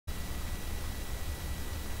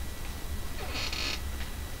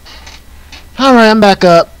I'm back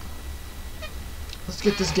up. Let's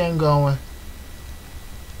get this game going.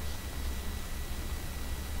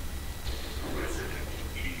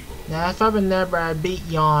 Now, if I remember, I beat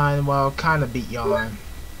Yawn. Well, kind of beat Yawn.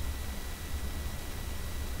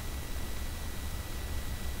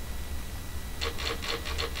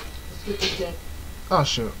 Let's get this game. Oh,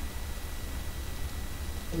 shoot.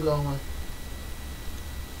 I'm going.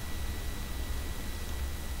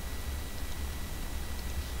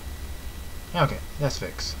 Okay, that's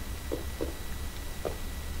fixed.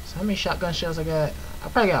 So how many shotgun shells I got? I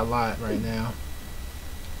probably got a lot right now.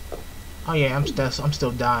 Oh yeah, I'm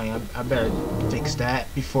still dying. I better fix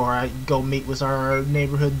that before I go meet with our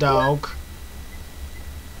neighborhood dog.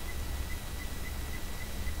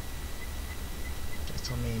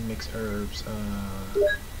 Just let me mix herbs.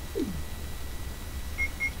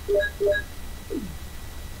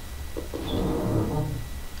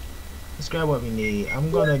 Let's grab what we need.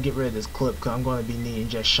 I'm gonna get rid of this clip because I'm gonna be needing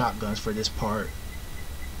just shotguns for this part.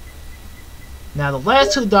 Now the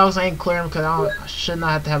last two dogs I ain't clearing because I should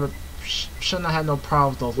not have no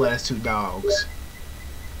problem with those last two dogs.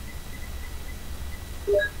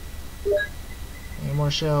 Any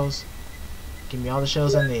more shells? Give me all the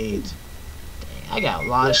shells I need. Dang, I got a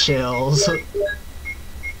lot of shells.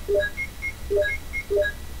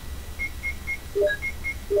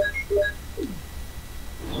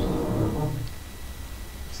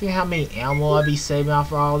 See how many ammo I be saving off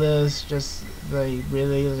for all this? Just like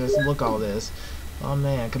really, just look all this. Oh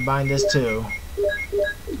man, combine this too.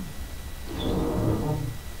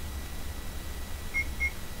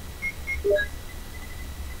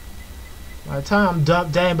 By the time I'm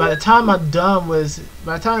done, dang, by the time I'm done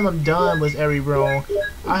with every room,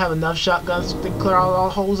 I have enough shotguns to clear out all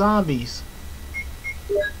the whole zombies.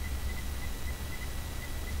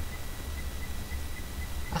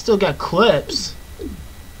 I still got clips.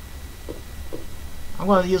 I'm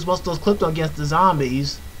going to use most of those clips against the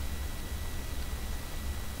zombies.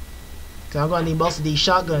 Cause I'm going to need most of these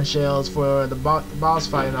shotgun shells for the boss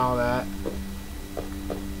fight and all that.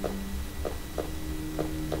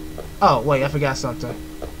 Oh, wait, I forgot something.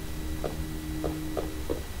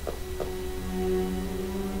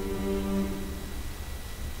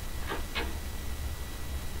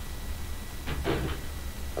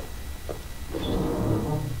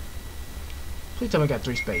 Please tell me I got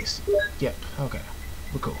 3 space. Yep, okay.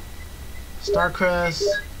 We're cool. Starcrest,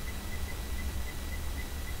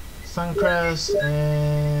 Suncrest,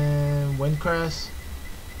 and Windcrest.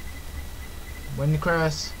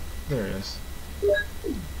 Windcrest. There it is.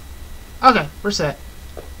 Okay, we're set.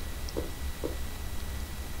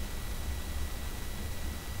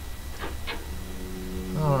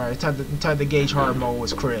 Alright, time to gauge hard mode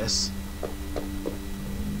with Chris.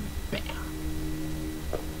 Bam.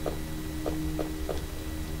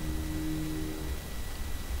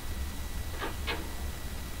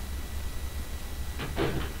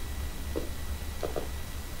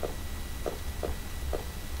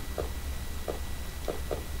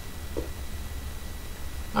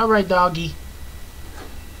 Alright, doggy.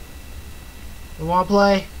 You wanna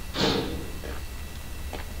play?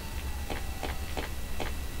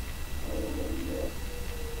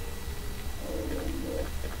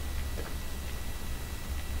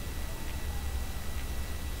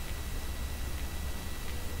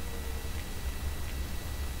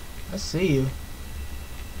 I see you.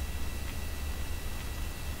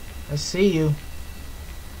 I see you.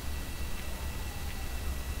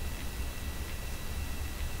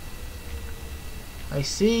 I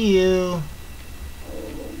see you.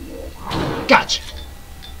 Gotcha.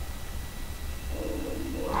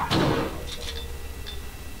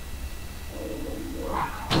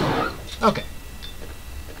 Okay.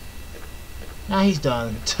 Now he's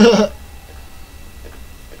done.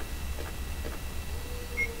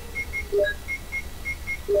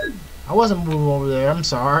 I wasn't moving over there. I'm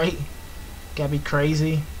sorry. Gotta be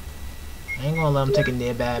crazy. I ain't gonna let him take a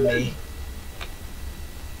nib at me.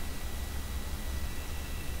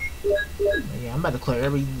 Yeah, I'm about to clear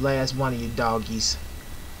every last one of you doggies.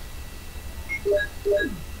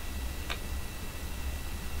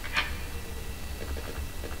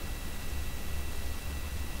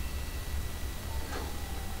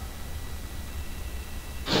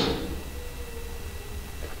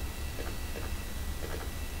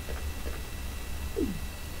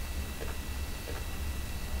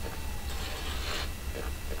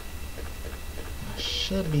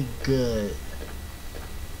 Should be good.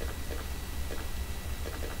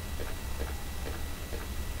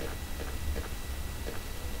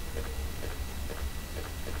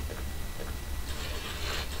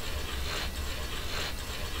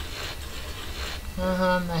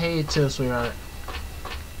 I hate it too, sweetheart.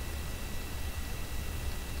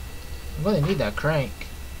 I'm gonna need that crank.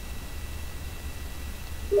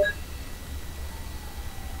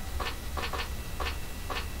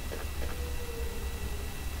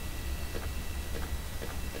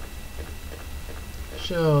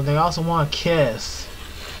 Sure, they also want a kiss.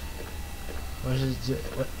 Which is,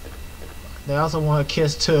 they also want a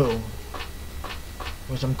kiss too.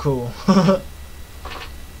 Which I'm cool.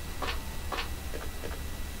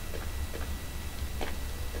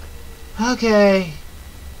 Okay.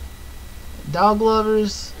 Dog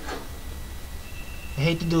lovers. I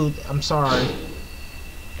hate to do it. I'm sorry.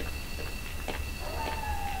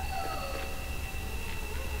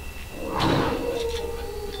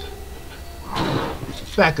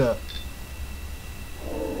 Back up.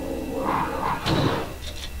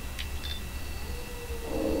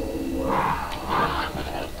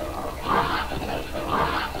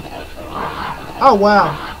 Oh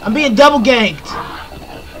wow, I'm being double ganked.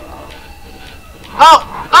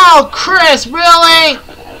 Oh, Chris, really?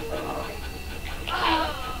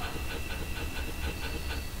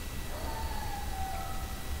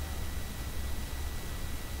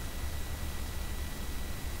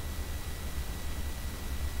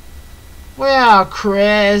 Well,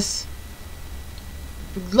 Chris.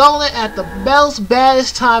 Reloading at the most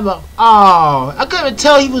baddest time of. Oh, I couldn't even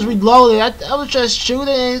tell he was reloading. I was just shooting.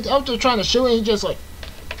 I was just trying to shoot, and he just like.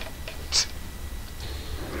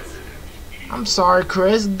 I'm sorry,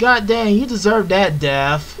 Chris. God dang, you deserve that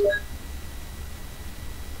death.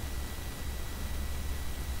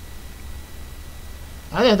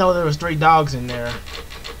 I didn't know there was 3 dogs in there.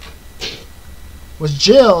 With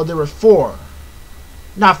Jill, there were 4.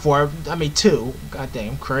 Not 4. I mean 2. God dang,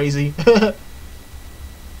 I'm crazy.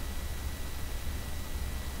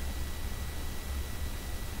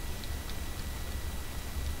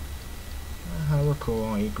 We're cool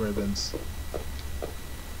on 8 ribbons.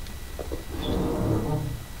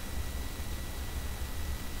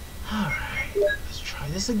 Alright, let's try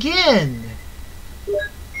this again.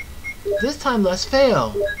 This time let's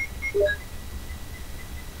fail.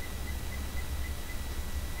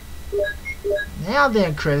 Now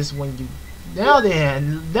then, Chris, now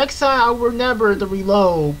then, next time I will remember to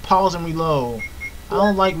reload, pause and reload. I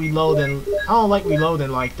don't like reloading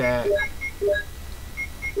like that.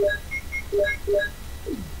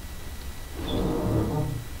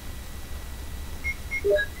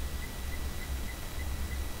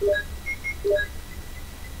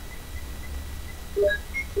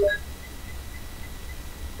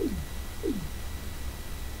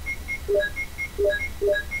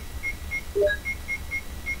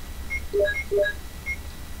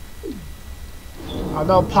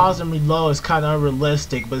 Although pause and reload is kind of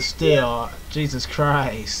unrealistic, but still, Jesus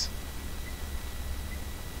Christ.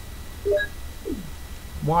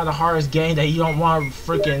 One of the hardest games that you don't want to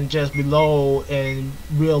freaking just reload in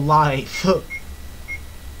real life.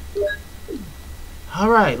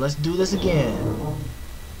 Alright, let's do this again.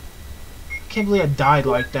 Can't believe I died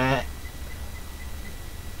like that.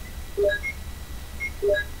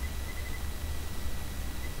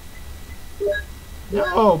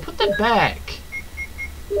 No, put that back.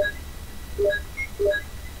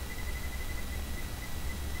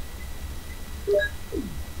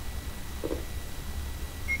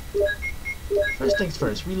 First things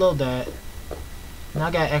first, reload that. Now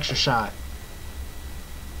I got an extra shot.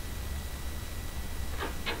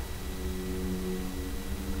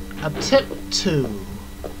 A tip 2.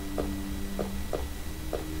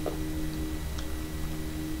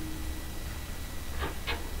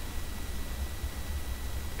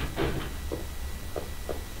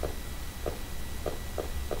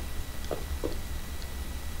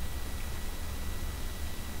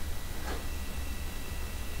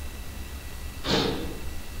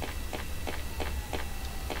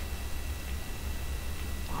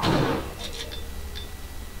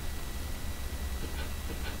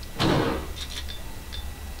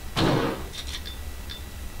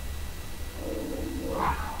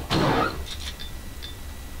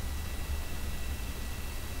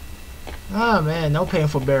 Oh man, no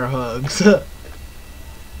painful bear hugs.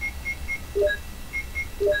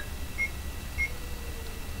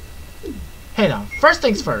 Hey now, first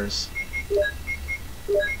things first.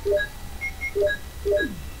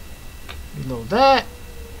 Reload that.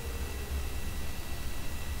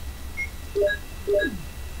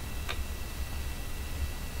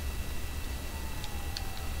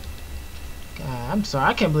 God, I'm sorry,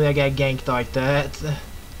 I can't believe I got ganked like that.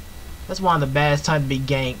 That's one of the baddest times to be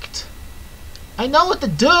ganked. I know what to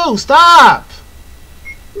do! Stop!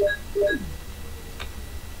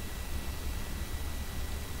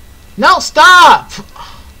 No, stop! 'Cause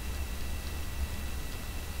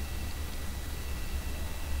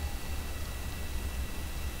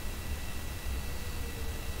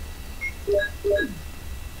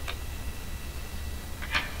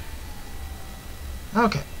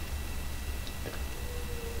Okay.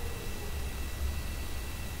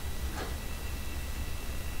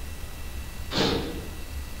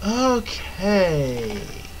 Okay.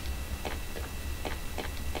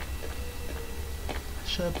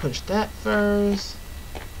 Should I push that first?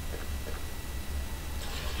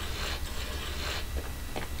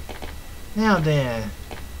 Now then.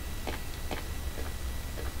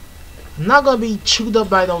 I'm not gonna be chewed up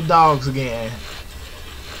by those dogs again.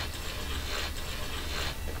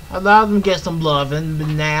 I allowed them to get some loving, but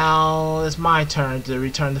now it's my turn to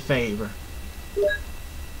return the favor.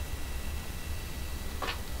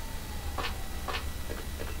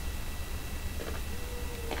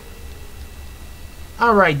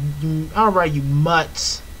 Alright, you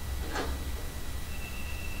mutts.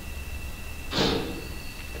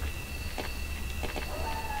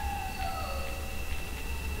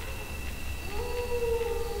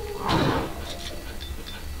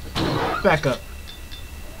 Back up.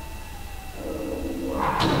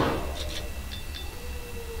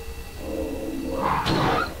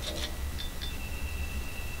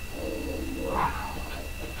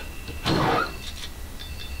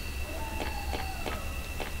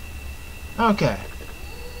 Okay.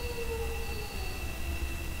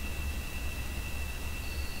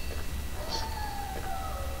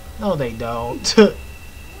 No, they don't. Let's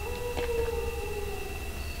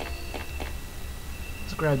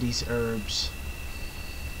grab these herbs.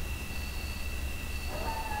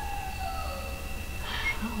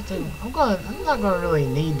 I'm not gonna really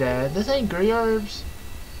need that. This ain't green herbs.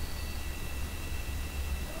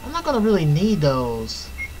 I'm not gonna really need those.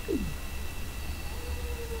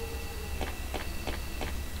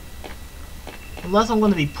 Unless I'm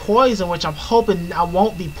going to be poisoned, which I'm hoping I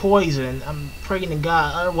won't be poisoned. I'm praying to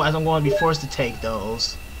God, otherwise I'm going to be forced to take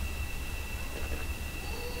those.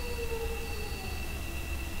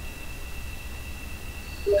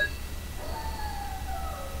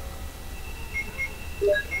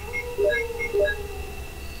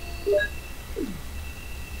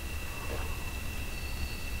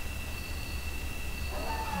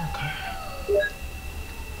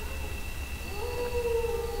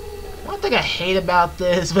 One thing I hate about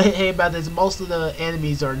this, most of the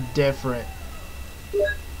enemies are different.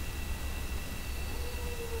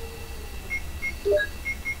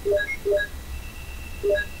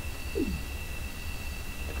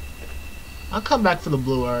 I'll come back for the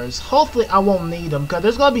blue herbs. Hopefully I won't need them, because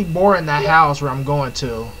there's going to be more in that house where I'm going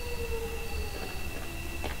to.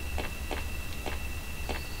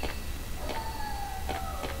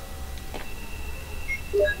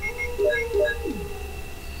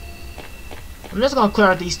 I'm just gonna clear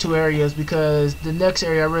out these two areas because the next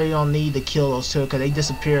area I really don't need to kill those two because they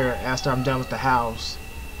disappear after I'm done with the house.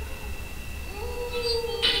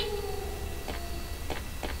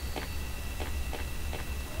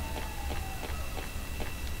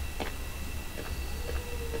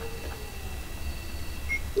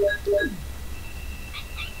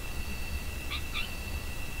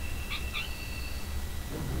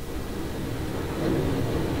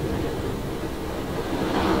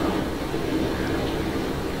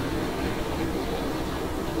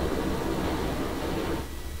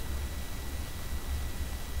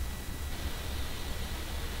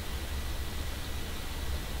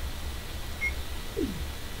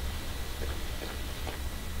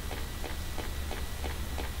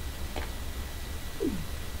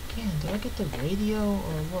 Did I get the radio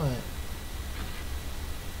or what?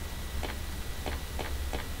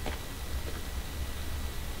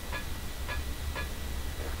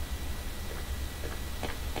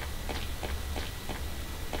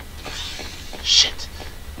 Shit!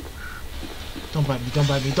 Don't bite me, don't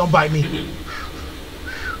bite me, don't bite me!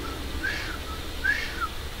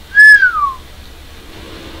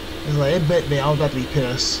 It's like, it bit me, I was about to be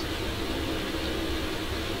pissed.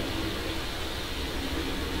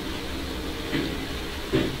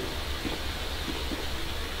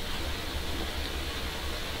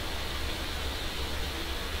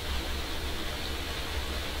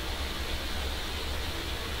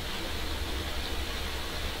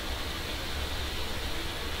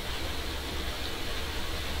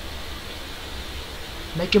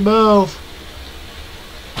 Make your move.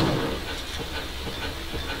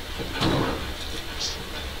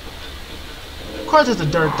 Of course it's a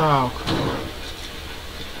dirt dog.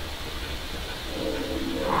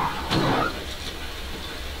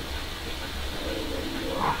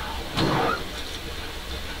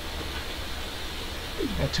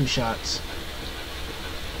 Got 2 shots.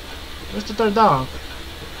 Where's the third dog?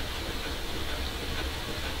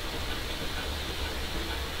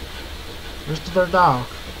 Where's the third dog?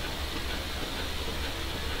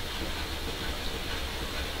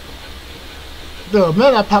 The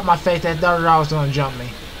minute I pop my face, that other dog's gonna jump me.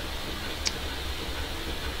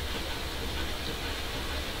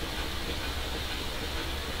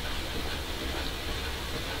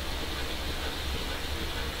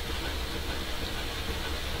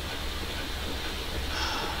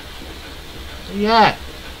 Where you at?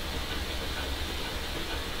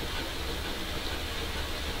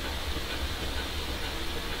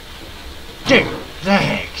 Dude, the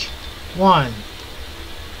heck? One.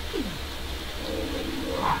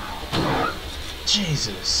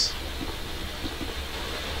 Jesus.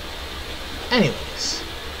 Anyways.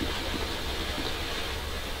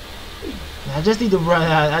 I just need to run.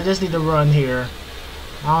 I just need to run here.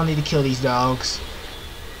 I don't need to kill these dogs.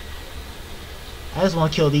 I just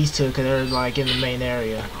want to kill these two because they're like in the main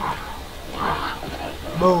area.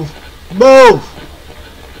 Move. Move!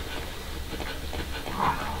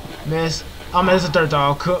 Miss. Oh man, it's a third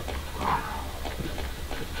dog. Cook.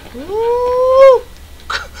 Woo!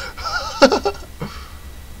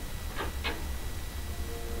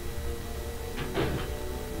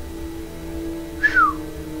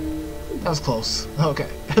 That was close. Okay.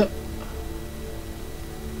 There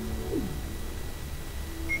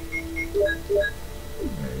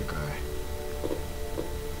you go.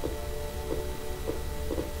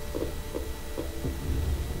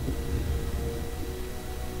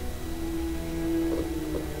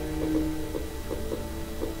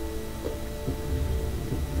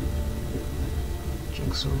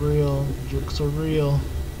 Jokes are real. Jokes are real.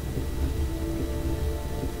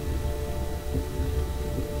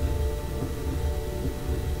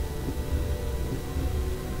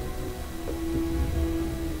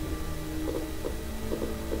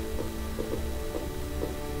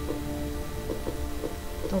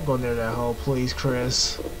 Don't go near that hole, please,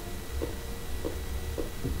 Chris.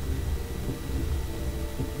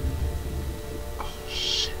 Oh,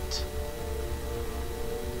 shit.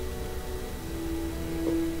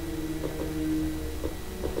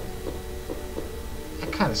 I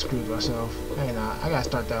kind of screwed myself. Hey, nah, I gotta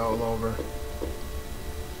start that all over.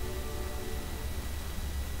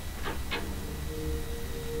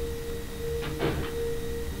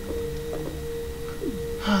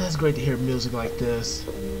 It's great to hear music like this.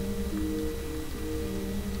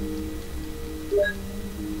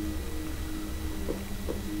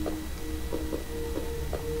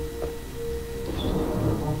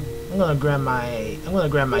 I'm gonna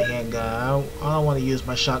grab my handgun. I don't want to use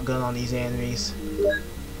my shotgun on these enemies.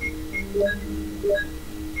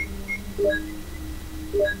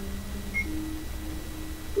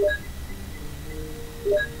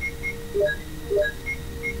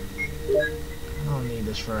 I don't need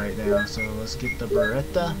this right now, so let's get the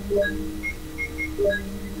Beretta.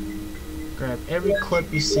 Grab every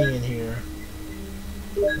clip you see in here.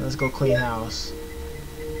 Let's go clean house.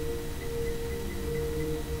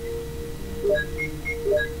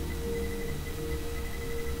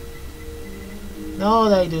 No,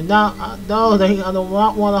 they do not. No, they. I don't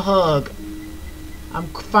want a hug. I'm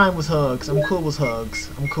fine with hugs. I'm cool with hugs.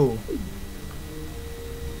 I'm cool.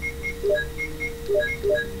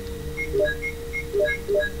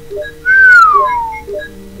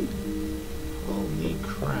 Holy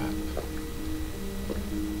crap.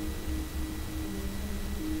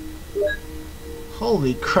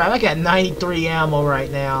 Holy crap, I got 93 ammo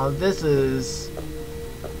right now. This is...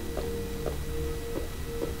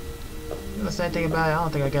 The sad thing about it, I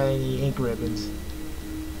don't think I got any ink ribbons.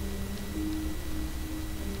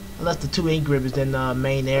 I left the 2 ink ribbons in the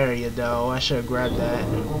main area though. I should have grabbed that.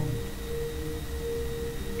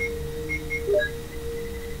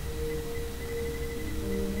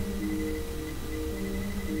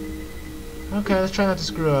 Okay, let's try not to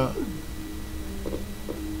screw up.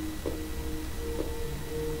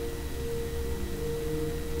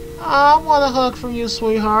 I want a hug from you,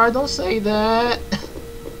 sweetheart. Don't say that.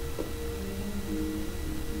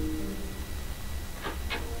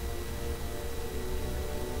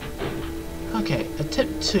 Okay,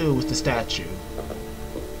 attempt 2 was the statue.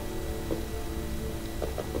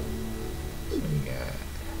 So we got...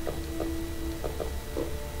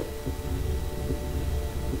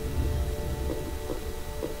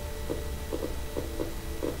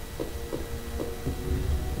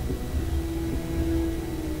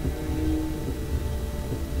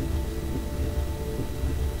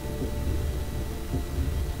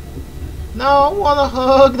 No, I want a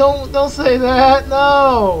hug. Don't say that.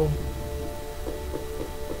 No.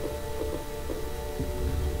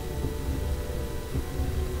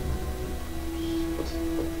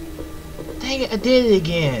 Dang it, I did it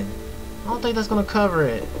again. I don't think that's gonna cover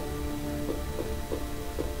it.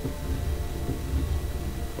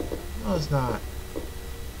 No, it's not.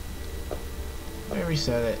 Let me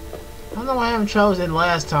reset it. I don't know why I haven't chosen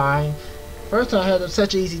last time. First time I had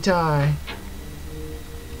such an easy time.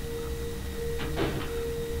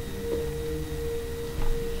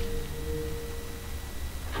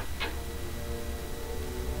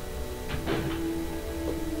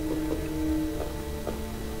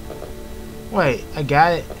 Wait, I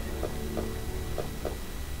got it.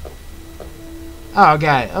 Oh, I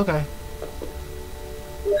got it. Okay.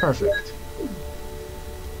 Perfect.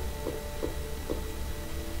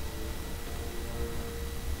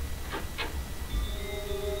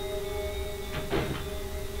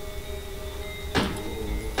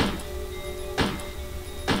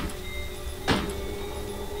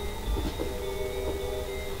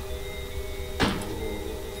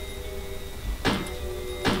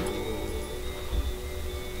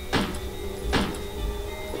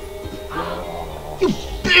 You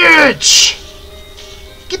bitch!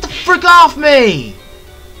 Get the frick off me!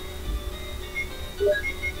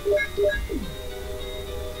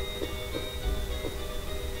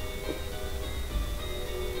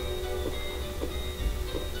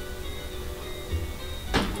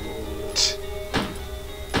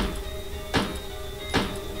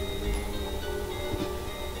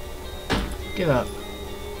 Get up.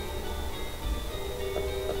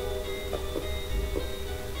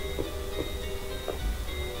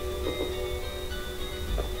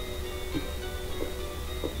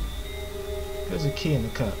 There's a key in the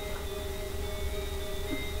cup.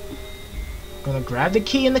 Gonna grab the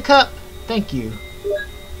key in the cup? Thank you.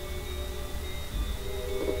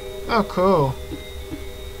 Oh, cool.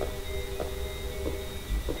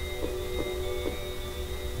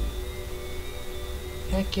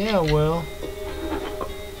 Heck yeah, I will.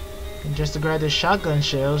 And just to grab the shotgun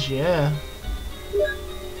shells, yeah.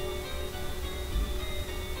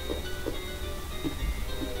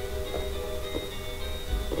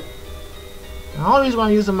 The only reason why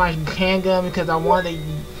I'm using my handgun because I wanted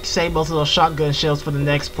to save both of those shotgun shells for the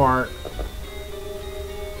next part.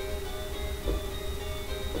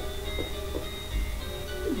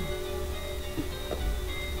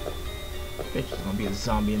 Bet there's gonna be a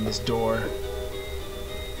zombie in this door.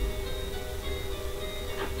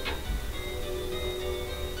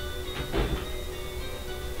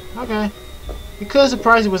 Okay. You could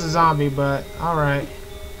surprise it was a zombie, but alright.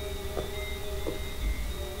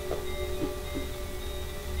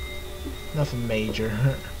 Nothing major.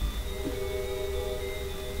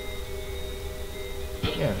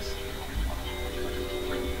 Yes.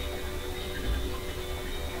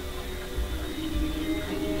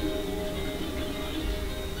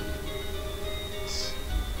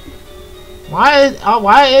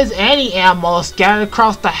 Why is any ammo scattered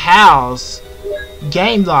across the house?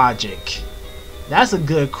 Game logic. That's a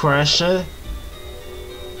good question.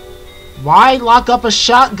 Why lock up a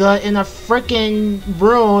shotgun in a freaking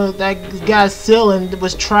room that got a ceiling that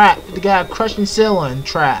was trapped? That got a crushing ceiling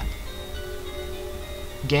trap.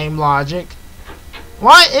 Game logic.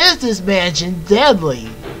 Why is this mansion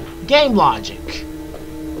deadly? Game logic.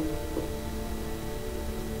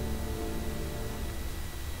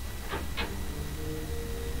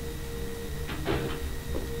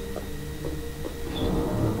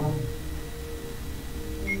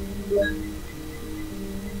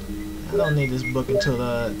 I don't need this book until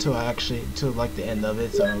like the end of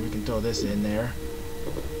it, so we can throw this in there.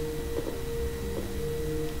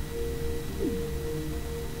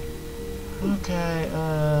 Okay,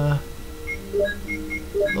 a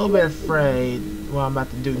little bit afraid what I'm about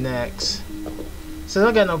to do next. Since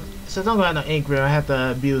I don't got no ink ribbon, I have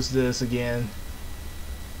to abuse this again.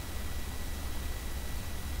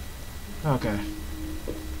 Okay.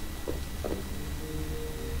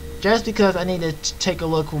 Just because I need to take a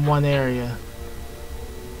look from one area.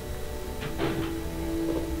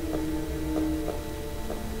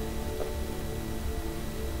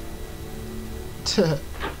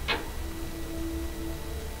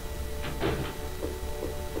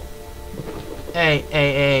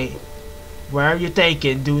 Hey. Wherever you're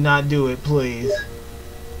thinking, do not do it, please.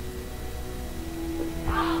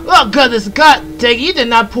 Oh goodness, God dang, you did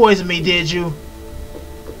not poison me, did you?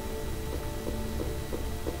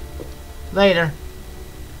 Later.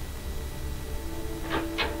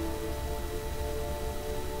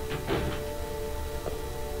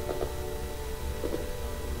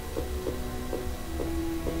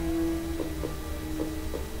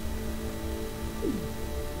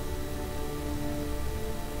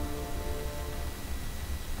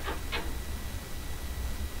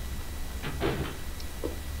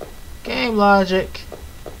 Game logic.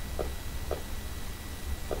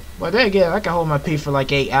 Well, there again, I can hold my pee for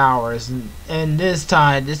like 8 hours, and this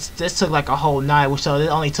time, this took like a whole night, so it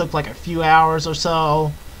only took like a few hours or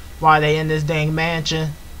so while they in this dang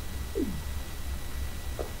mansion.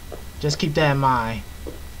 Just keep that in mind.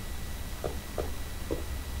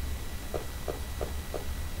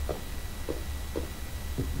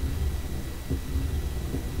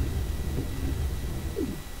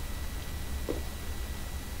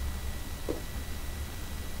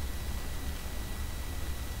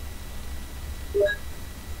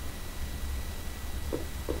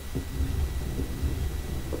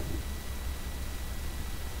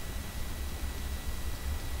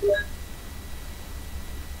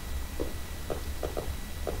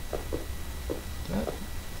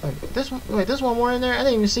 Wait, there's one more in there? I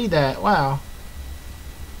didn't even see that. Wow.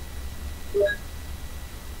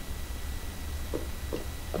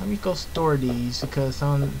 Let me go store these because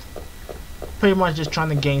I'm pretty much just trying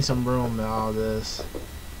to gain some room in all this.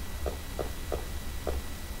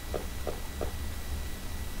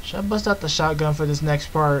 Should I bust out the shotgun for this next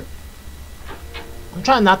part? I'm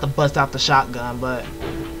trying not to bust out the shotgun, but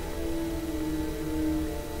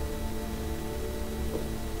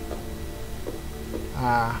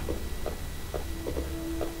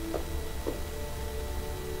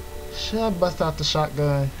should I bust out the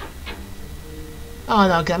shotgun? Oh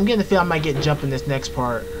no, cause I'm getting the feel I might get jumped in this next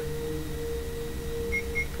part.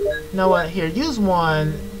 You know what? Here, use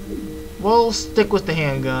one. We'll stick with the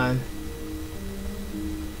handgun.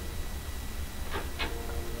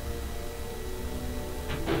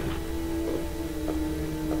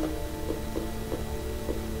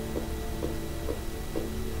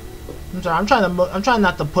 I'm sorry. I'm trying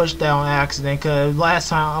not to push that on accident, cause last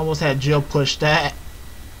time I almost had Jill push that.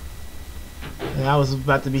 And I was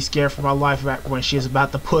about to be scared for my life right when she was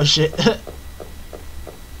about to push it.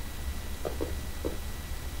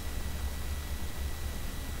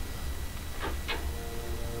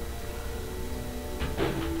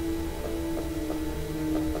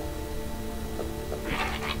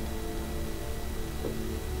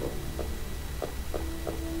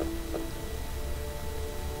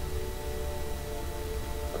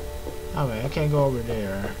 Oh man, I can't go over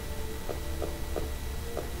there.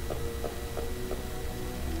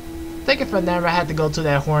 I think if I never had to go to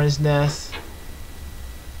that hornet's nest,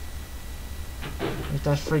 if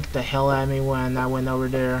that freaked the hell out of me when I went over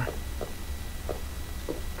there.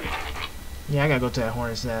 Yeah, I gotta go to that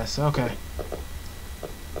hornet's nest. Okay.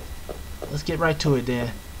 Let's get right to it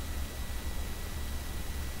then.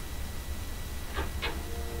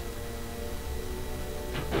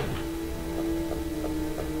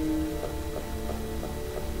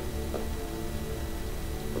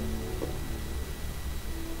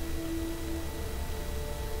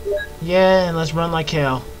 Yeah, and let's run like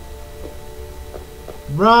hell.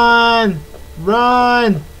 Run!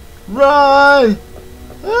 Run! Run!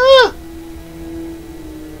 Ah!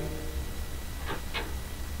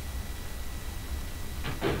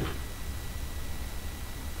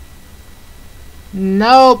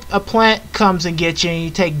 Nope, a plant comes and gets you and you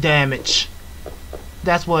take damage.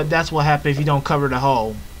 That's what happens if you don't cover the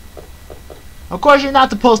hole. Of course, you're not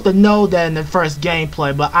supposed to know that in the first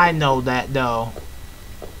gameplay, but I know that though.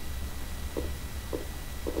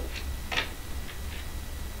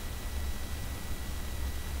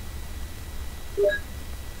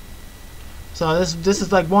 So this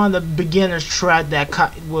is like one of the beginner's trap that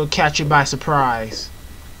will catch you by surprise.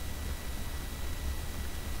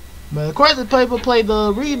 But of course, if people play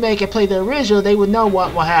the remake and play the original, they would know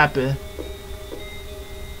what will happen.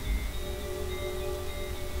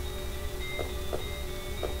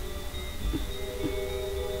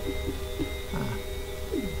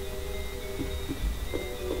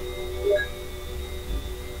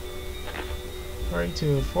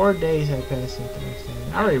 To 4 days had passed since the next day.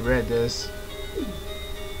 I already read this.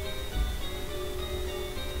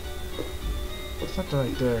 Something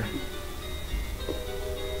right there.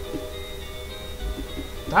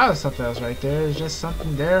 That was something else right there. There's just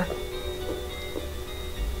something there.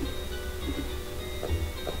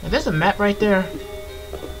 And there's a map right there.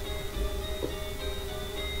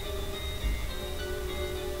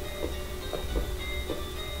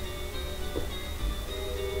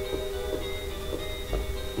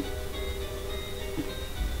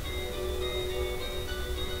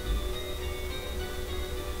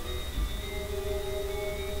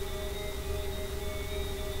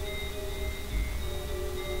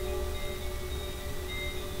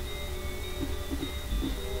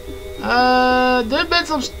 There've been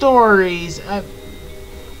some stories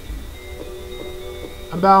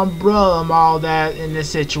about Umbrella and all that in this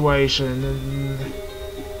situation.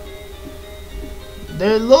 And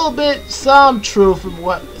there's a little bit some truth of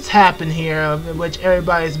what's happened here, in which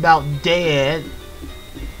everybody's about dead.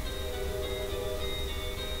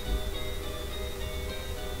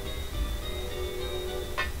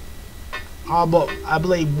 All but I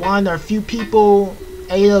believe one or a few people.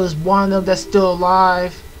 Ada is one of them that's still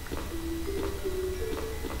alive.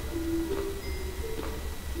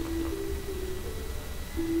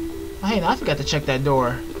 Oh, hey, I forgot to check that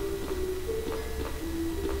door.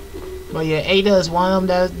 But yeah, Ada is one of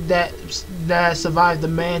them that survived the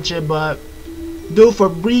mansion, but due for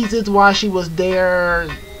reasons why she was there,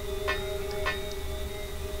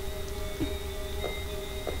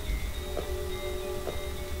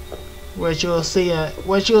 which you'll see,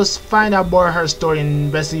 which you'll find out more of her story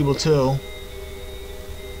in Resident Evil 2.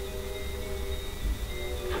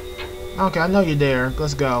 Okay, I know you're there.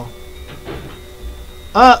 Let's go.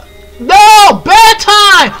 No! Bad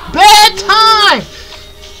time! Bad time!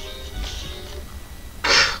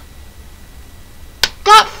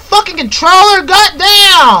 God fucking controller,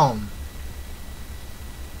 goddamn!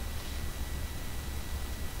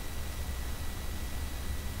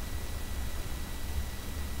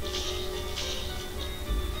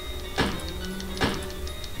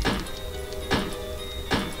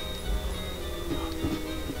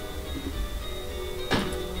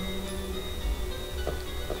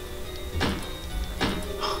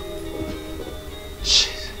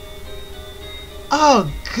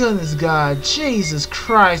 Oh goodness God, Jesus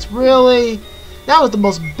Christ, really? That was the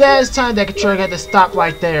most best time that controller had to stop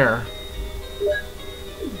right there.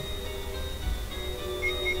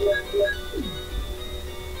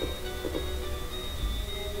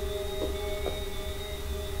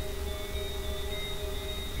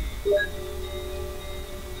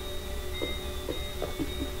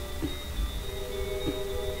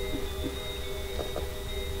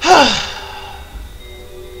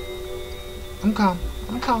 I'm calm.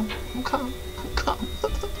 I'm calm. I'm calm. I'm calm.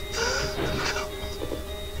 I'm calm.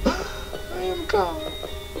 I am calm.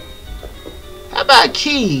 How about a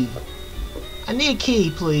key? I need a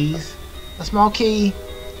key, please. A small key.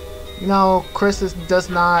 You know, Chris does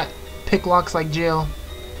not pick locks like Jill.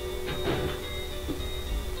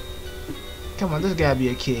 Come on, there's gotta be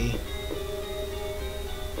a key.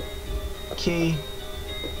 Key.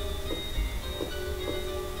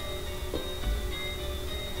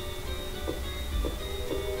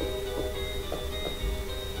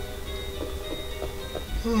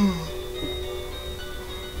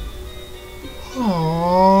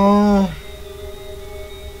 Oh.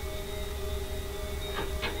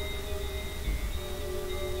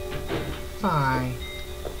 Fine.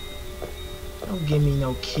 Don't give me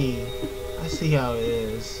no key. I see how it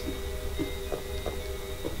is.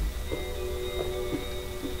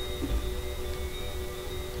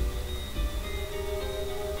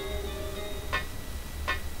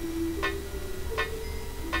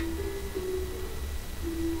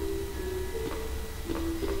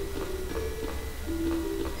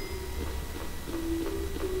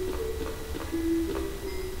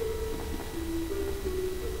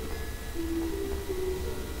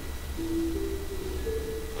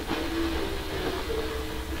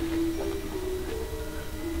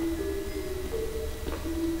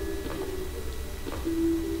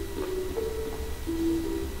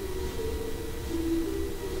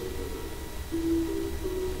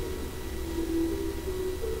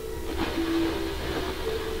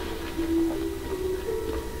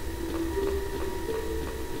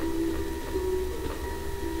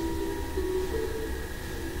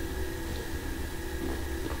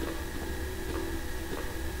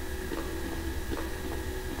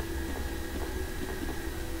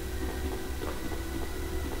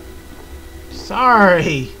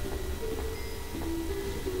 Sorry.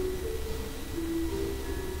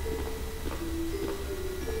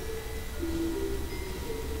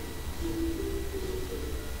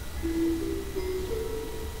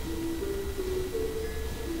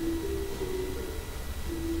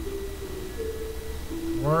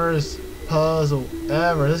 Worst puzzle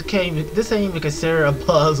ever. This ain't even considered a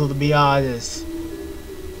puzzle, to be honest.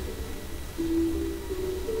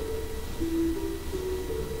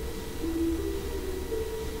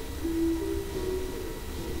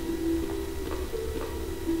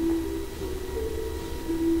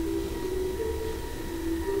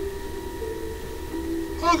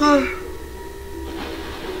 Okay.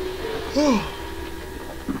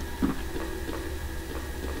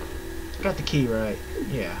 Got the key right.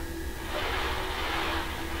 Yeah.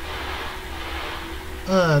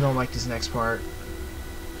 I don't like this next part.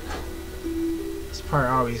 This part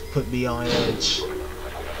always put me on edge.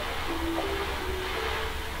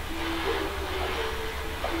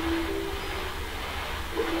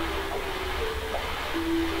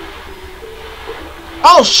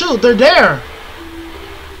 Oh shoot, they're there!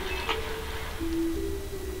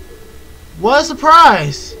 What a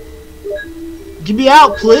surprise! Get me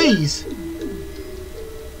out, please!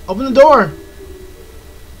 Open the door!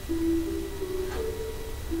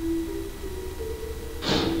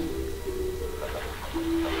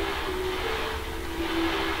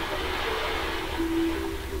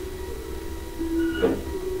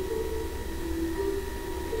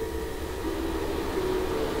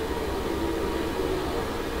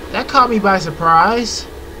 That caught me by surprise.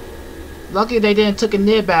 Lucky they didn't took a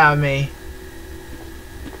nib out of me.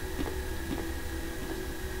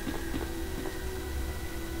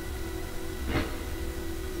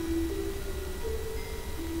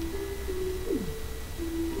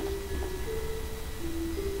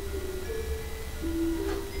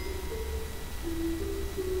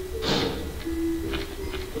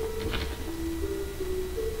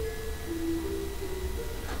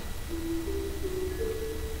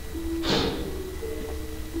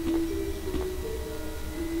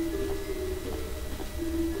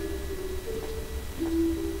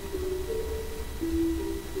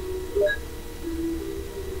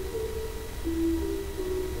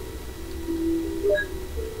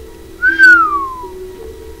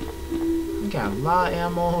 Got a lot of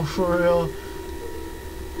ammo for real.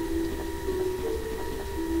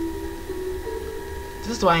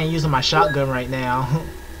 This is why I ain't using my shotgun right now.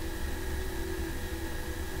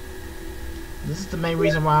 This is the main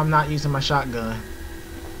reason why I'm not using my shotgun.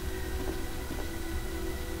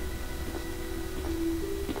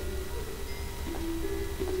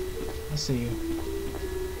 Let's see you.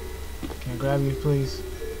 Can I grab you, please?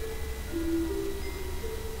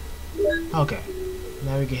 Okay.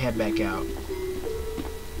 Now we can head back out.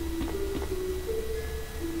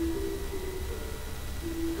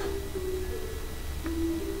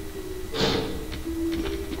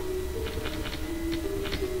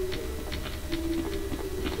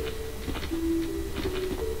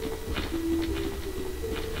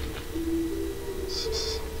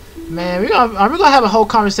 Man, are we gonna have a whole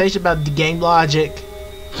conversation about the game logic?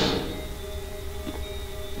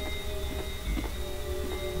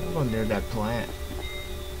 I'm going near that plant.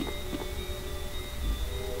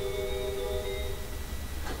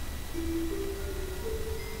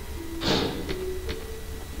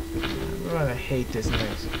 I'm gonna hate this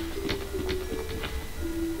next.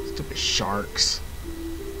 Stupid sharks.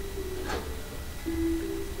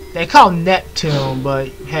 They call Neptune, but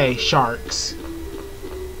hey, sharks.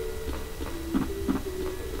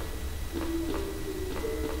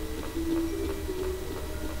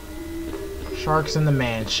 Sharks in the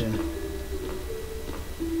mansion.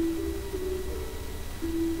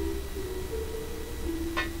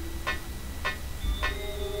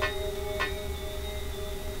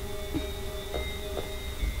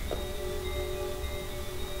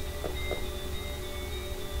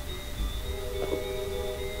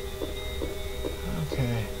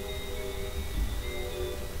 Okay.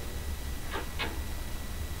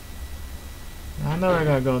 I know where I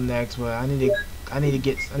gotta go next, but I need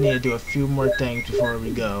to do a few more things before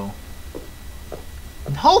we go.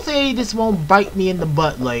 And hopefully this won't bite me in the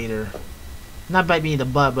butt later. Not bite me in the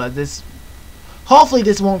butt, but this. Hopefully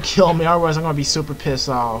this won't kill me, otherwise I'm gonna be super pissed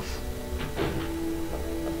off.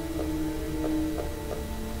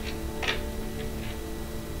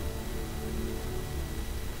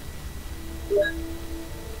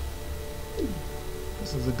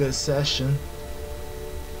 This is a good session.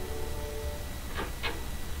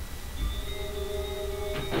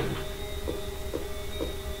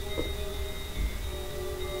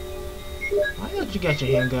 Why don't you get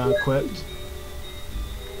your handgun equipped?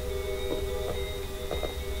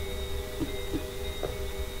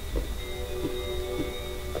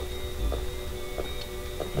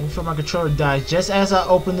 Waiting for my controller dies just as I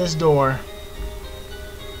open this door.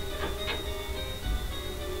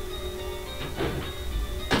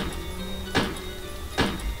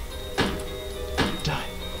 Die.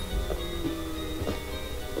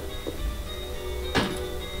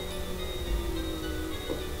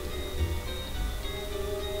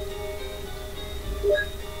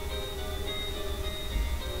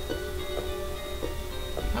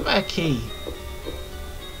 How about a key?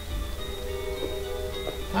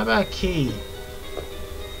 How about a key?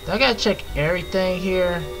 Do I gotta check everything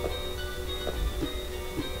here?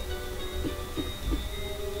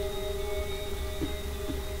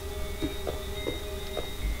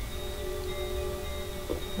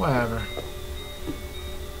 Whatever.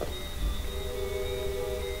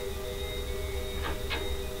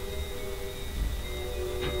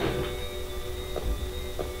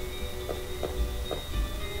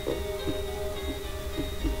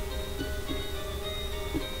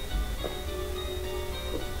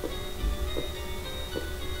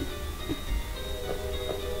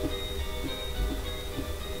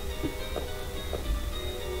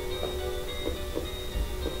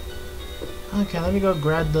 Okay, let me go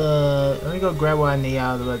grab the. Let me go grab what I need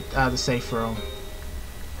out of the safe room.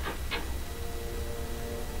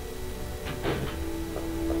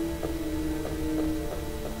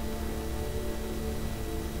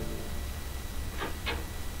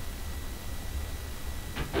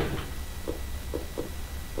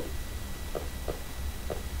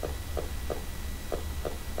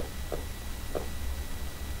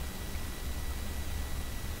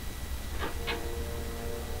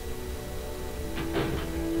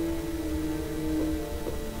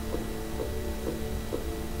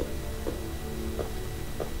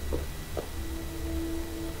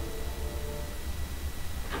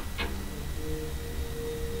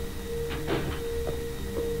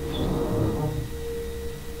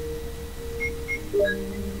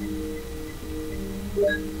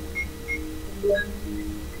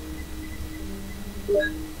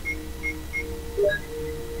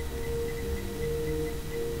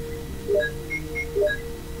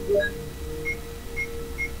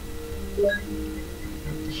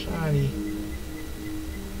 Shiny.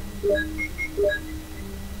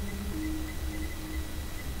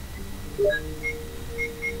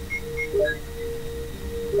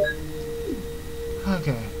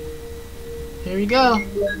 Okay. Here we go.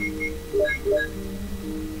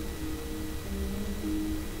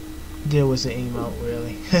 Deal with the emote,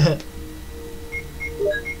 really.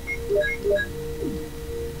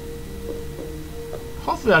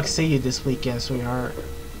 Hopefully I can see you this weekend, sweetheart.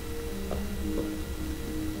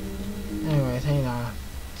 Anyways, hang on.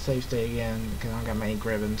 Save state again, because I don't got my ink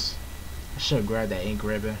ribbons. I should have grabbed that ink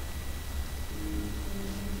ribbon.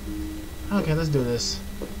 Okay, let's do this.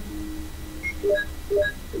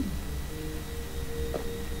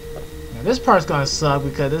 Now this part's gonna suck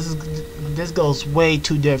because this goes way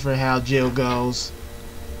too different how Jill goes.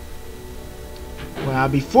 Well, I'll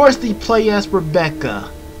be forced to play as Rebecca.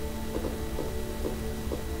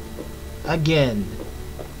 Again.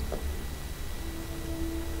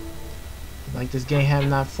 Like this game have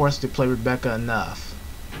not forced to play Rebecca enough.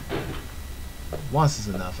 Once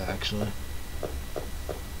is enough, actually.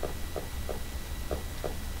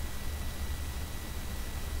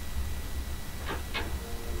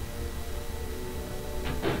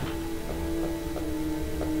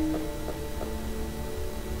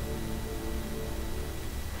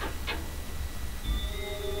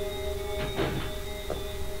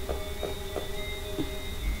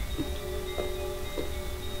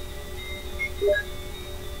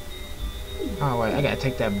 Oh wait, I gotta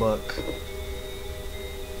take that book.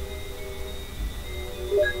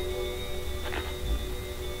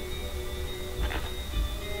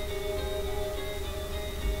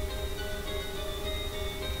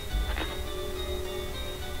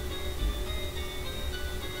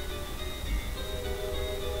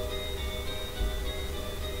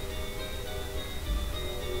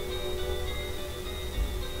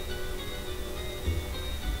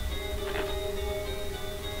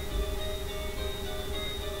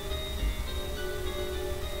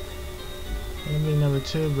 UAB number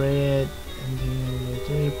 2 red, and then number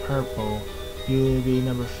 3 purple. UAB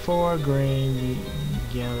number 4 green,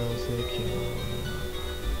 yellow, 6 yellow.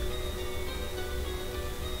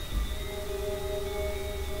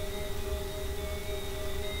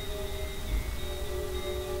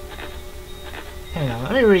 Hang on,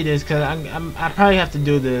 let me read this because I probably have to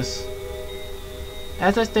do this.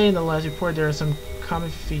 As I stated in the last report, there are some common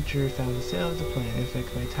features found in the cells of the plant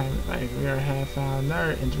affected by time of life. We have found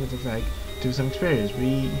another interesting fact through some experience.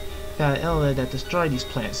 We found an element that destroyed these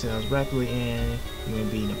plant cells rapidly in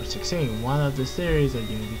UAB number 16. One of the series of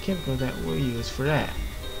UAB chemicals that we use for that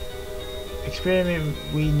experiment,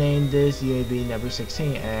 we named this UAB number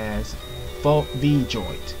 16 as V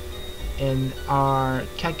joint. In our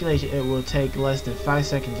calculation, it will take less than 5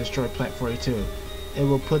 seconds to destroy plant 42. It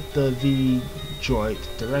will put the V joint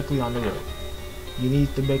directly on the root. You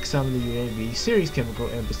need to mix some of the UAB series chemical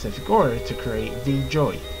in specific order to create V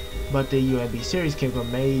joint. But the UAB series chemical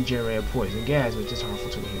may generate a poison gas, which is harmful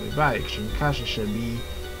to the human body. Extreme caution should be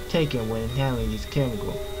taken when handling these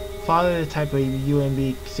chemicals. Follow the type of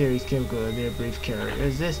UAB series chemical and their brief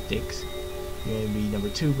characteristics. UAB number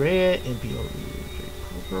 2 red, NPO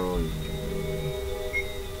purple.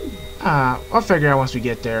 I'll figure out once we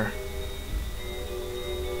get there.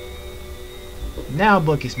 Now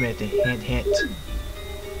book is meant to hint hint.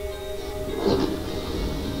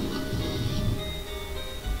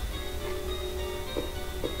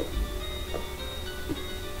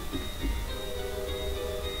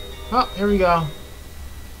 Oh, here we go.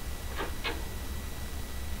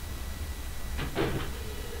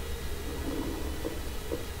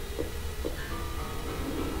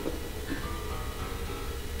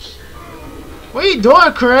 What are you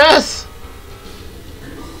doing, Chris?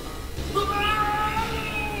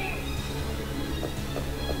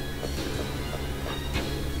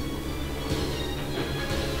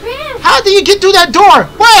 Chris! How do you get through that door?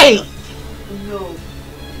 Wait! No,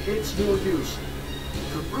 it's no use.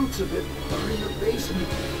 The roots of it are in the basement.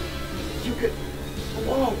 You could...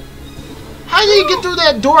 Whoa! How do you get through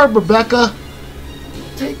that door, Rebecca?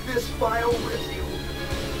 Take this file with you.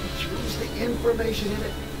 Use the information in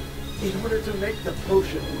it in order to make the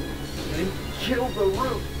potion. And kill the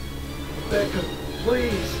root. Becca,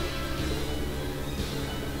 please.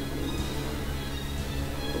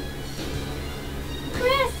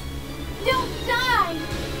 Chris! Don't die!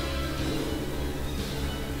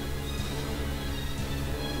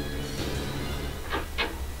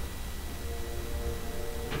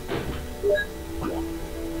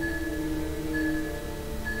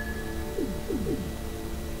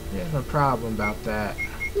 Here's my problem about that.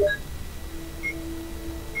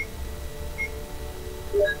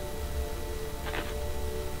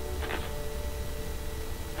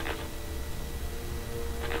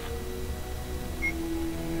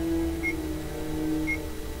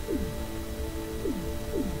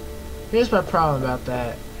 Here's my problem about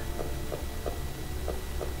that.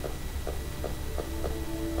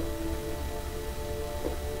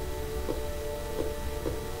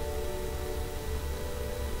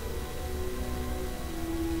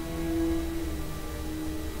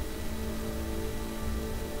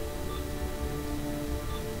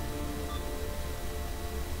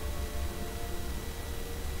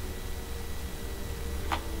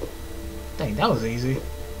 Dang, that was easy.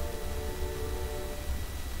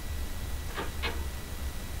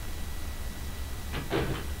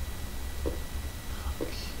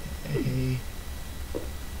 Okay.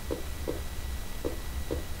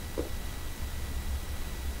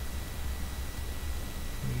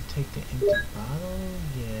 We take the empty bottle,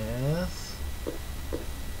 yes.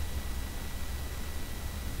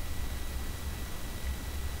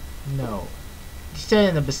 No. You said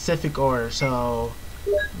in the specific order, so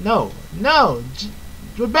no, no,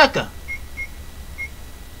 Rebecca.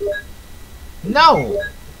 No,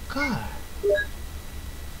 God.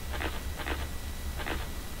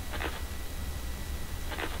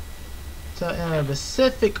 So in a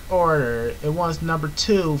specific order, it wants number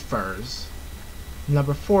 2 first,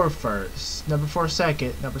 number 4 first, number 4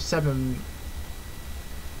 second, number 7,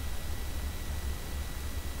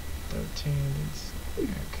 13.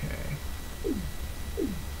 Okay.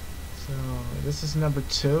 So this is number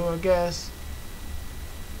 2, I guess.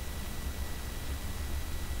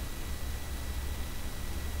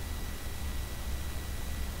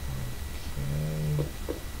 Okay.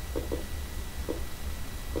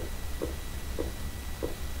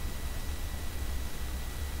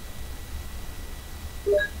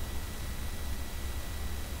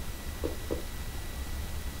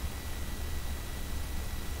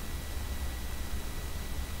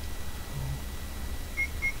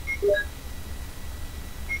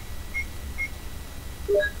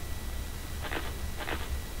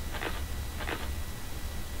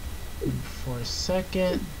 For a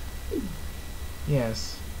second,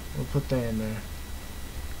 yes, we'll put that in there.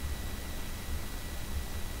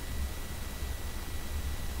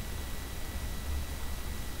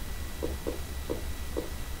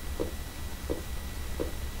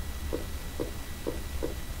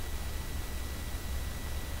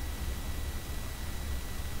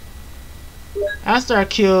 After I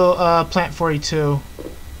kill Plant 42.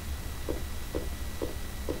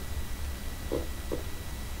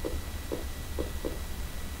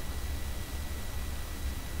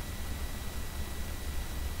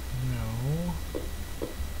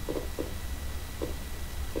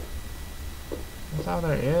 That's all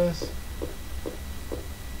there is.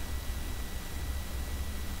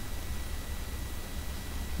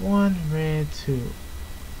 One red, 2.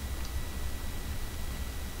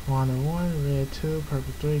 Water 1, red 2,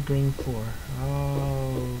 purple 3, green 4.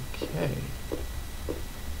 Okay.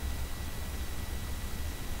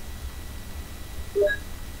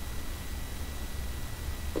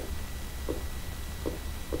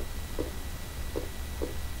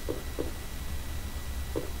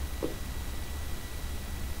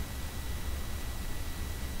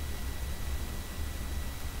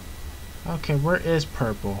 Okay, where is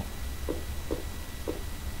purple?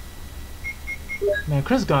 Man,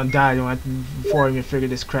 Chris is gonna die before he even figure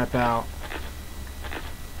this crap out.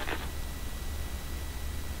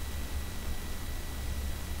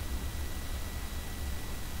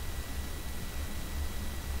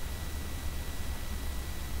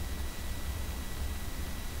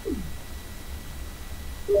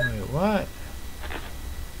 Wait, what?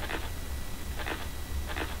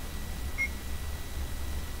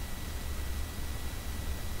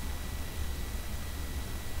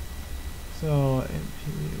 So,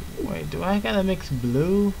 wait, do I gotta mix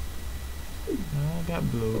blue? No, I got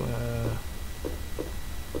blue.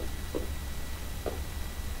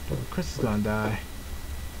 Chris is gonna die.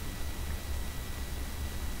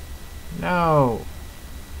 No.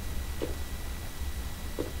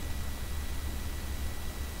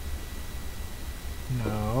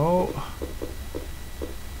 No.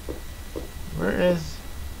 Where is...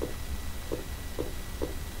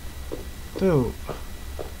 Dude.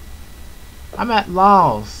 I'm at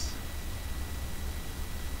Laos.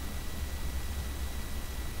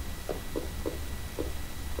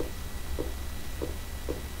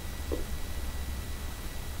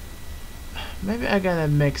 Maybe I gotta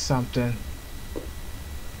mix something.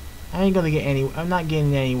 I ain't gonna get any... I'm not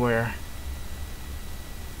getting anywhere.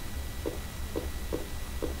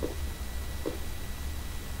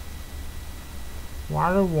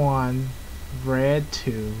 Water 1, red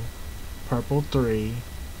 2, purple 3,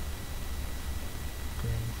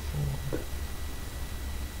 green 4.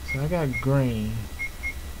 So I got green.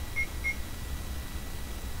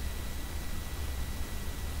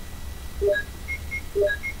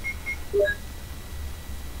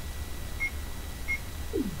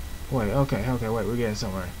 Wait, okay, wait, we're getting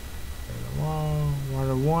somewhere.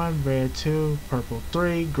 Water 1, red 2, purple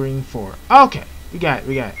 3, green 4. Okay, we got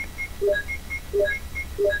it.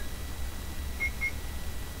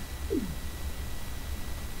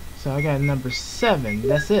 So I got number 7.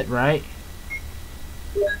 That's it, right?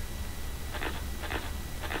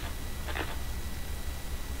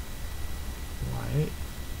 White.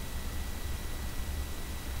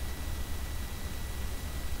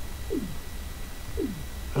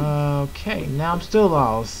 Okay, now I'm still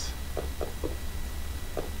lost.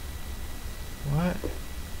 What?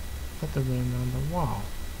 Put the ring on the wall.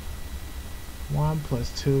 1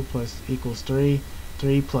 plus 2 plus equals 3.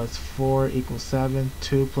 3 plus 4 equals 7.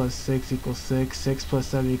 2 plus 6 equals 6. 6 plus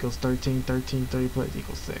 7 equals 13. 13, 3 plus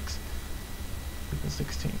equals 6. Equals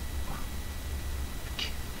 16.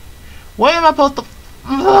 What am I supposed to...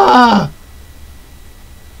 Ugh!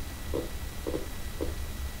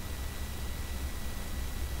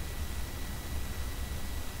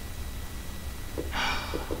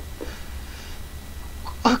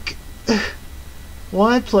 Okay.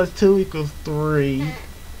 1 plus 2 equals 3.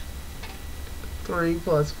 3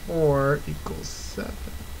 plus 4 equals 7.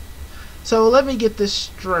 So let me get this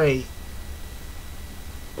straight.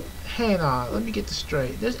 Hang on, let me get this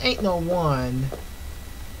straight. There's ain't no 1.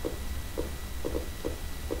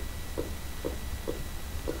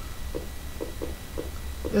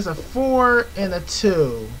 There's a 4 and a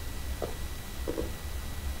 2.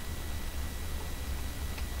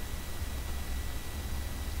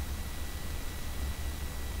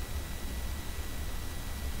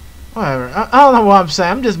 Whatever. I don't know what I'm saying.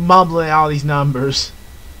 I'm just mumbling all these numbers.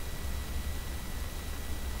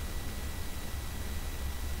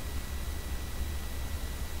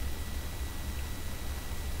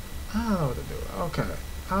 I don't know what to do. Okay.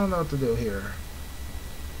 I don't know what to do here.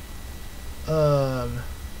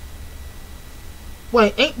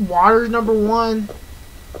 Wait, ain't water number 1?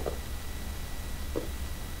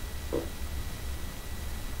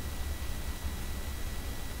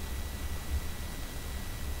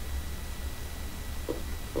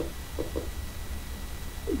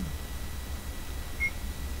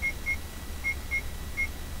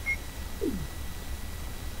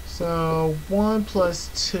 So 1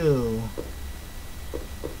 plus 2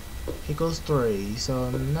 equals 3.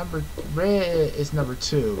 So number red is number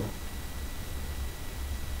 2.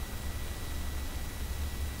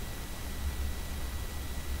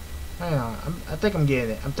 Hang on, I think I'm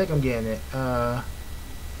getting it.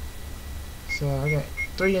 So I got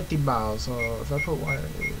 3 empty balls. So if I put one,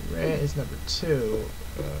 red is number 2.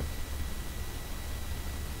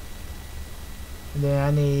 And then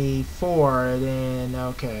I need 4, and then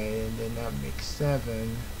okay, and then that makes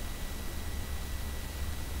 7.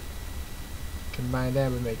 Combine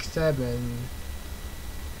that would make 7.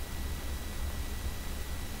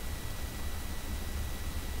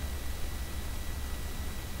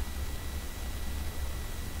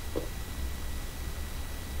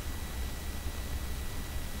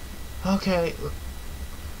 Okay.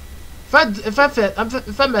 If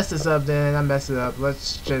I mess this up, then I mess it up.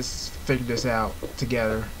 Let's just figure this out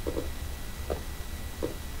together.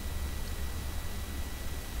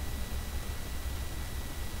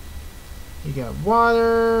 You got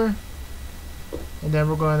water, and then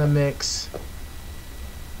we're going to mix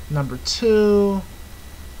number 2.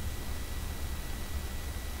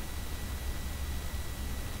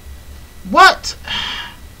 What?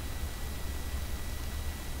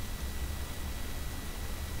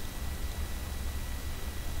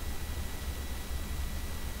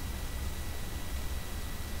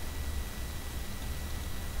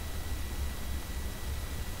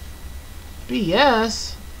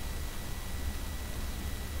 BS.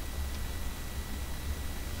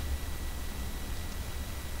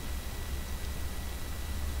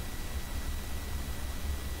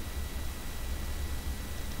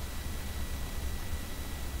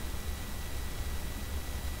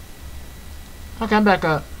 Okay, I'm back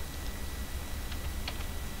up.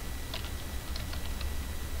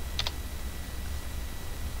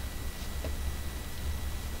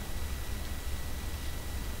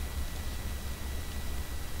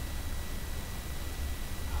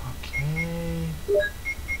 Okay.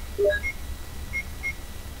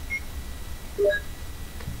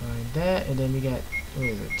 Combine that, and then we got, what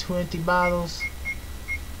is it, 20 bottles.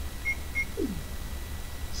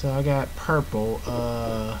 So I got purple.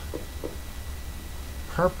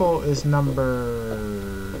 Purple is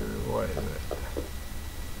number, what is it?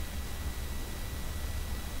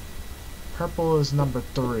 Purple is number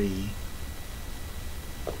 3.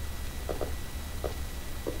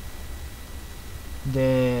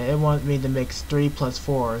 Then it wants me to mix 3 plus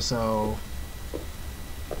 4, so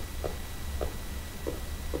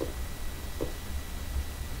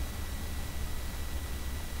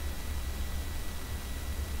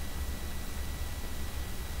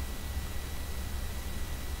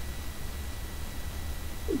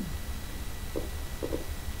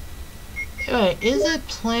wait, is it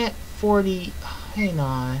plant 40? Hang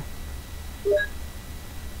on.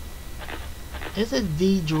 Is it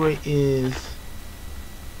V-Droid is...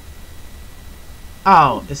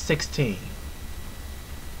 Oh, it's 16.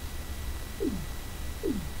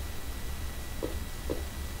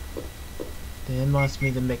 Then it wants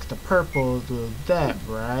me to mix the purple with that,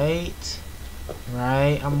 right?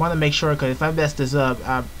 Right? I want to make sure, because if I mess this up,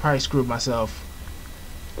 I probably screwed myself.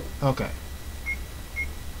 Okay.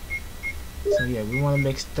 So yeah, we want to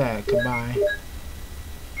mix that, combine. 2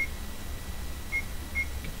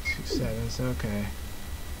 7s, okay.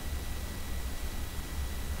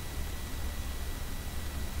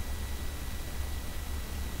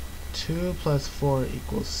 Two plus 4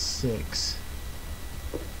 equals 6.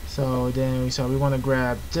 So then we want to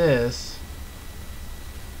grab this.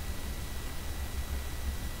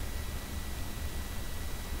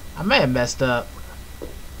 I may have messed up.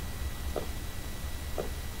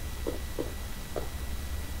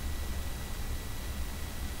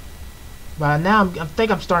 But now I think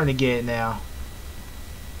I'm starting to get it now.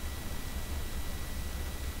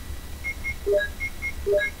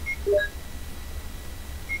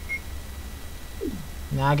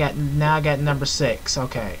 Now I got number 6.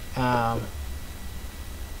 Okay.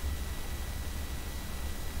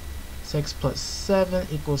 6 plus 7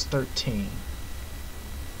 equals 13.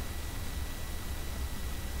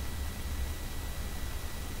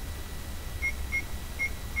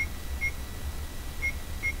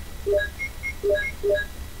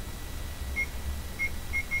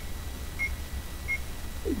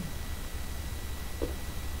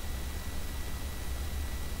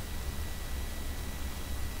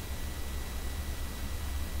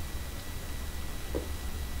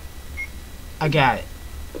 I got it.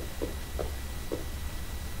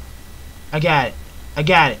 I got it. I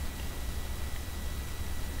got it.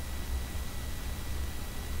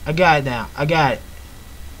 I got it now. I got it.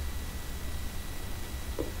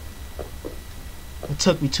 It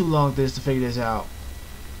took me too long to figure this out.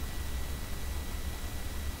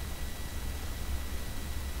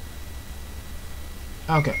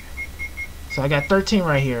 Okay. So I got 13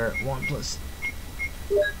 right here. 1 plus.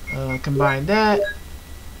 Combine that.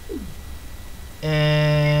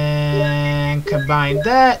 And combine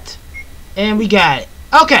that. And we got it.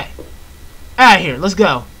 Okay. Out of here. Let's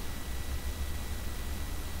go.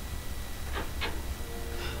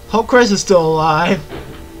 Hope Chris is still alive.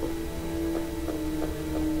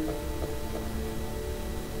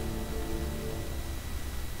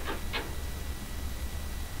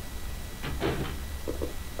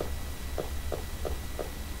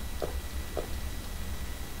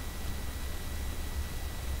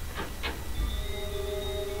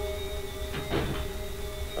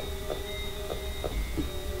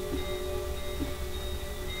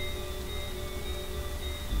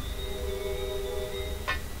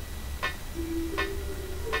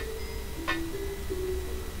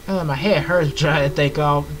 My head hurts trying to think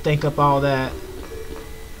up all that.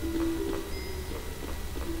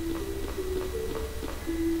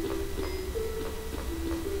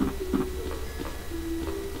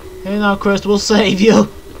 Hang on, Chris, we'll save you.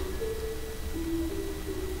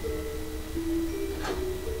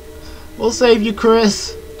 We'll save you,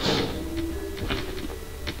 Chris.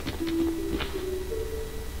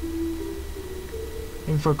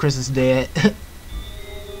 Even before Chris is dead.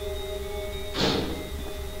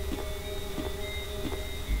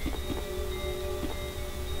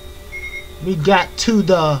 We got to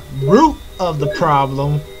the root of the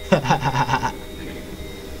problem.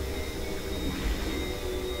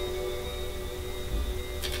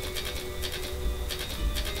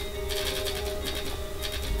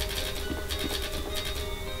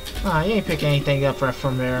 Ah, you ain't picking anything up right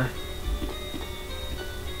from there.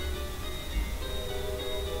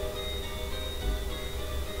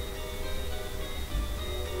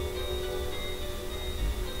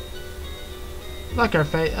 I like her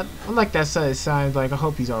face. I like that set of signs. Like, I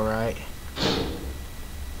hope he's alright.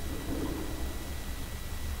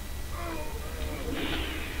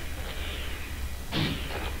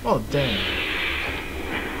 Oh, damn.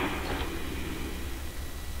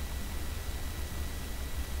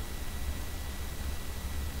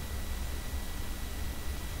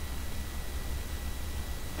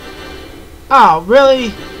 Oh,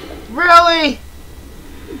 really? Really?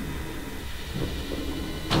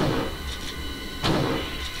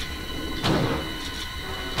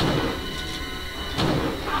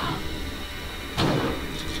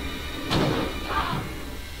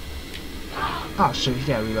 Oh shit, you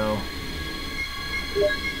gotta reload.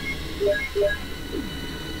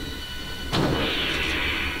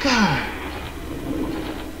 God.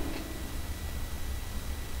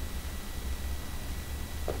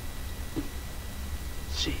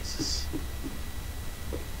 Jesus.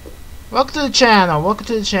 Welcome to the channel. Welcome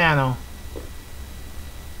to the channel.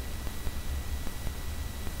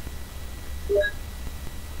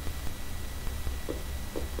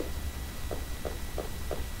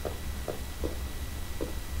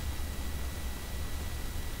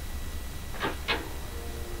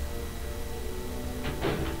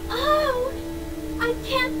 Oh, I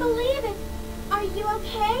can't believe it. Are you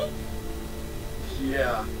okay?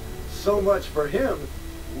 Yeah, so much for him.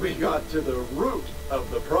 We got to the root of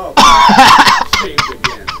the problem. Saved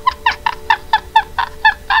again.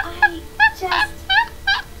 I just...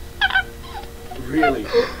 Really,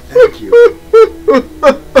 thank you.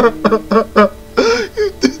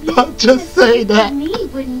 You did not just say that. Me,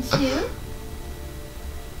 wouldn't you?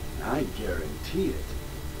 I guarantee it.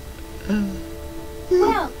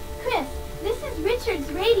 Well, Chris, this is Richard's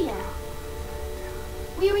radio.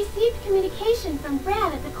 We received communication from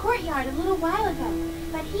Brad at the courtyard a little while ago,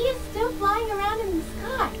 but he is still flying around in the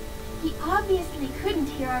sky. He obviously couldn't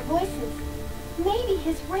hear our voices. Maybe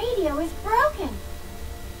his radio is broken.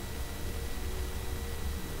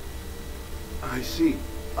 I see.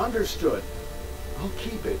 Understood. I'll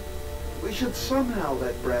keep it. We should somehow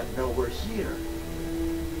let Brad know we're here.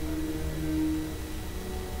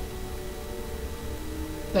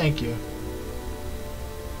 Thank you.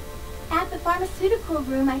 At the pharmaceutical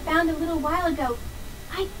room I found a little while ago.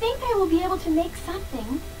 I think I will be able to make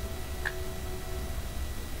something.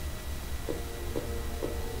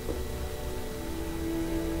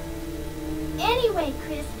 Anyway,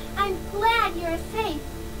 Chris, I'm glad you're safe.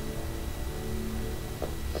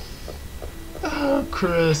 Oh,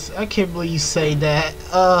 Chris, I can't believe you say that.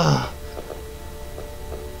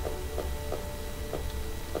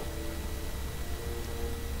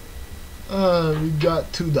 We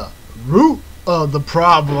got to the root of the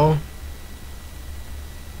problem.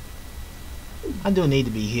 I do need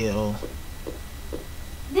to be healed.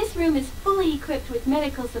 This room is fully equipped with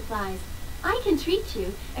medical supplies. I can treat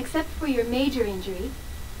you, except for your major injury.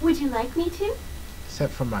 Would you like me to?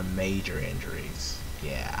 Except for my major injuries.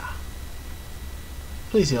 Yeah.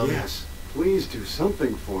 Please heal me. Yes, please do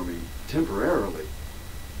something for me, temporarily.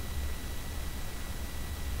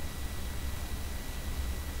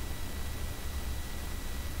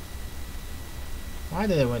 Why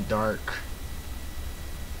did it went dark?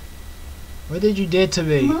 What did you did to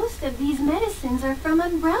me? Most of these medicines are from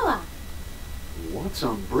Umbrella. What's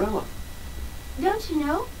Umbrella? Don't you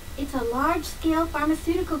know? It's a large-scale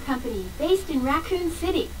pharmaceutical company based in Raccoon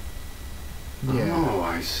City. Yeah. Oh,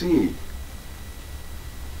 I see.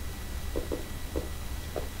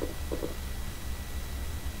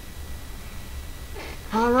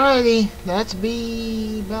 Alrighty, that's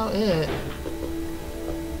be about it.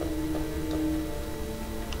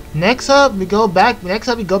 Next up, we go back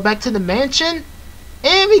to the mansion,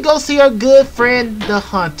 and we go see our good friend, the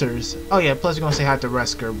Hunters. Oh yeah, plus we're gonna say hi to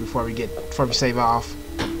Wesker before we save off.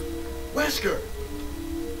 Wesker!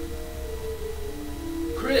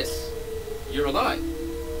 Chris, you're alive.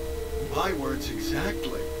 My words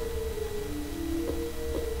exactly.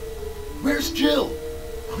 Where's Jill?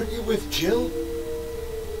 Aren't you with Jill?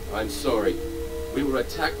 I'm sorry. We were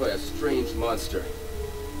attacked by a strange monster.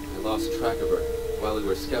 I lost track of her while we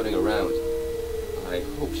were scouting around. I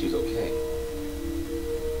hope she's okay.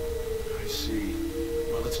 I see.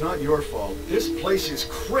 Well, it's not your fault. This place is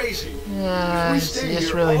crazy. Yeah, If we it's stay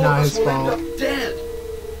here, really all not of his us will fault. end up dead.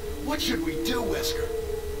 What should we do, Wesker?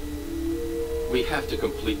 We have to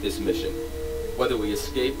complete this mission. Whether we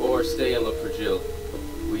escape or stay and look for Jill,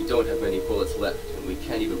 we don't have many bullets left, and we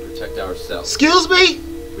can't even protect ourselves. Excuse me?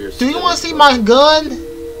 We're Do you still want to see in my gun?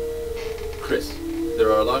 Chris,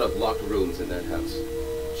 there are a lot of locked rooms in that house.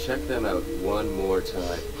 Check them out one more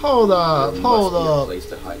time. Hold up, There hold must be a up. place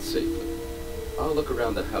to hide safely. I'll look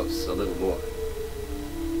around the house a little more.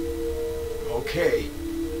 Okay.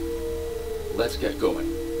 Let's get going.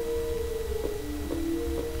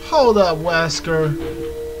 Hold up, Wesker.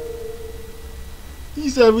 He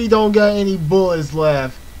said we don't got any bullets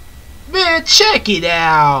left. Man, check it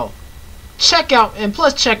out. Check out, and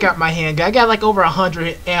plus check out my handgun. I got like over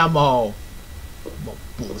 100 ammo. My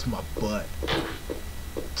bullets, my butt.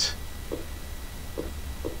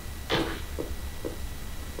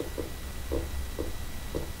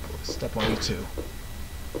 Step on you too.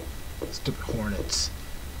 Stupid hornets.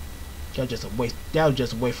 That was just a waste. That was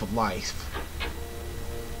just a waste of life.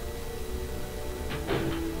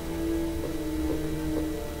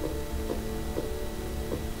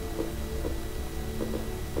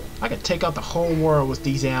 I could take out the whole world with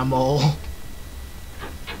these ammo.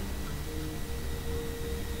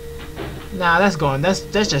 Nah, that's going. That's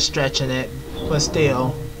just stretching it, but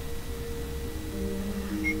still.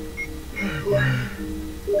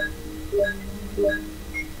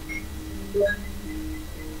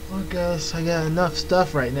 I guess I got enough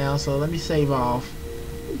stuff right now, so let me save off.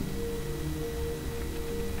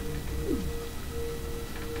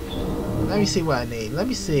 Let me see what I need. Let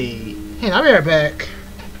me see. Hey, I'll be right back.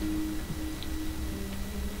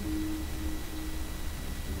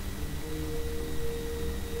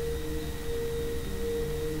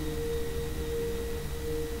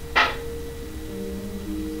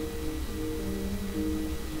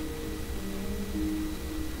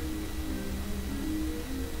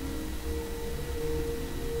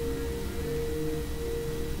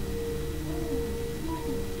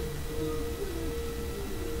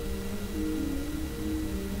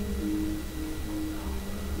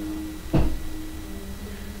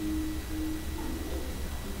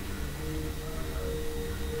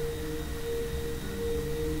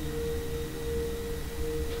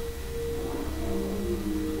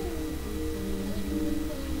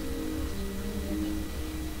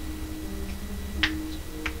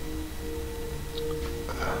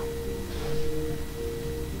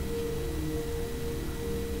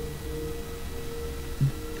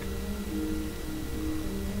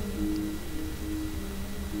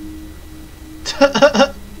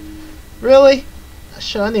 Really?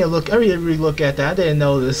 Sure, I need to look. I need to re-look at that. I didn't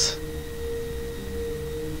know this.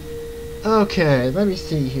 Okay, let me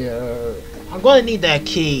see here. I'm going to need that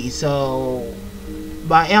key, so.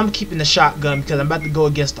 But I am keeping the shotgun because I'm about to go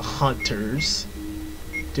against the hunters.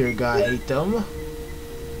 Dear God, I hate them.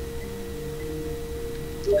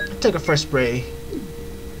 Take a first spray.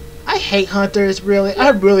 I hate hunters, really. I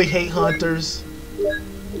really hate hunters.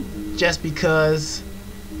 Just because.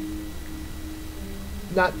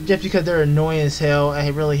 Not just because they're annoying as hell. I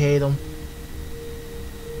really hate them.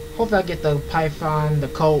 Hopefully I get the Python, the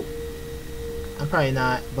Colt. I'm probably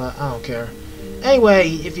not, but I don't care. Anyway,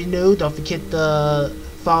 if you're new, don't forget to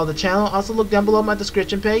follow the channel. Also look down below my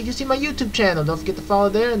description page. You see my YouTube channel. Don't forget to follow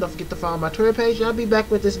there, and don't forget to follow my Twitter page. And I'll be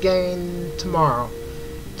back with this game tomorrow.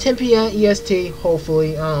 10 p.m. EST,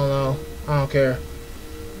 hopefully. I don't know. I don't care.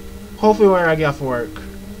 Hopefully when I get off work.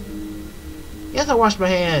 Yes, I wash my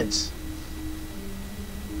hands.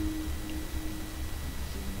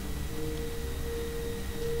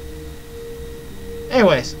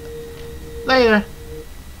 Anyways, later.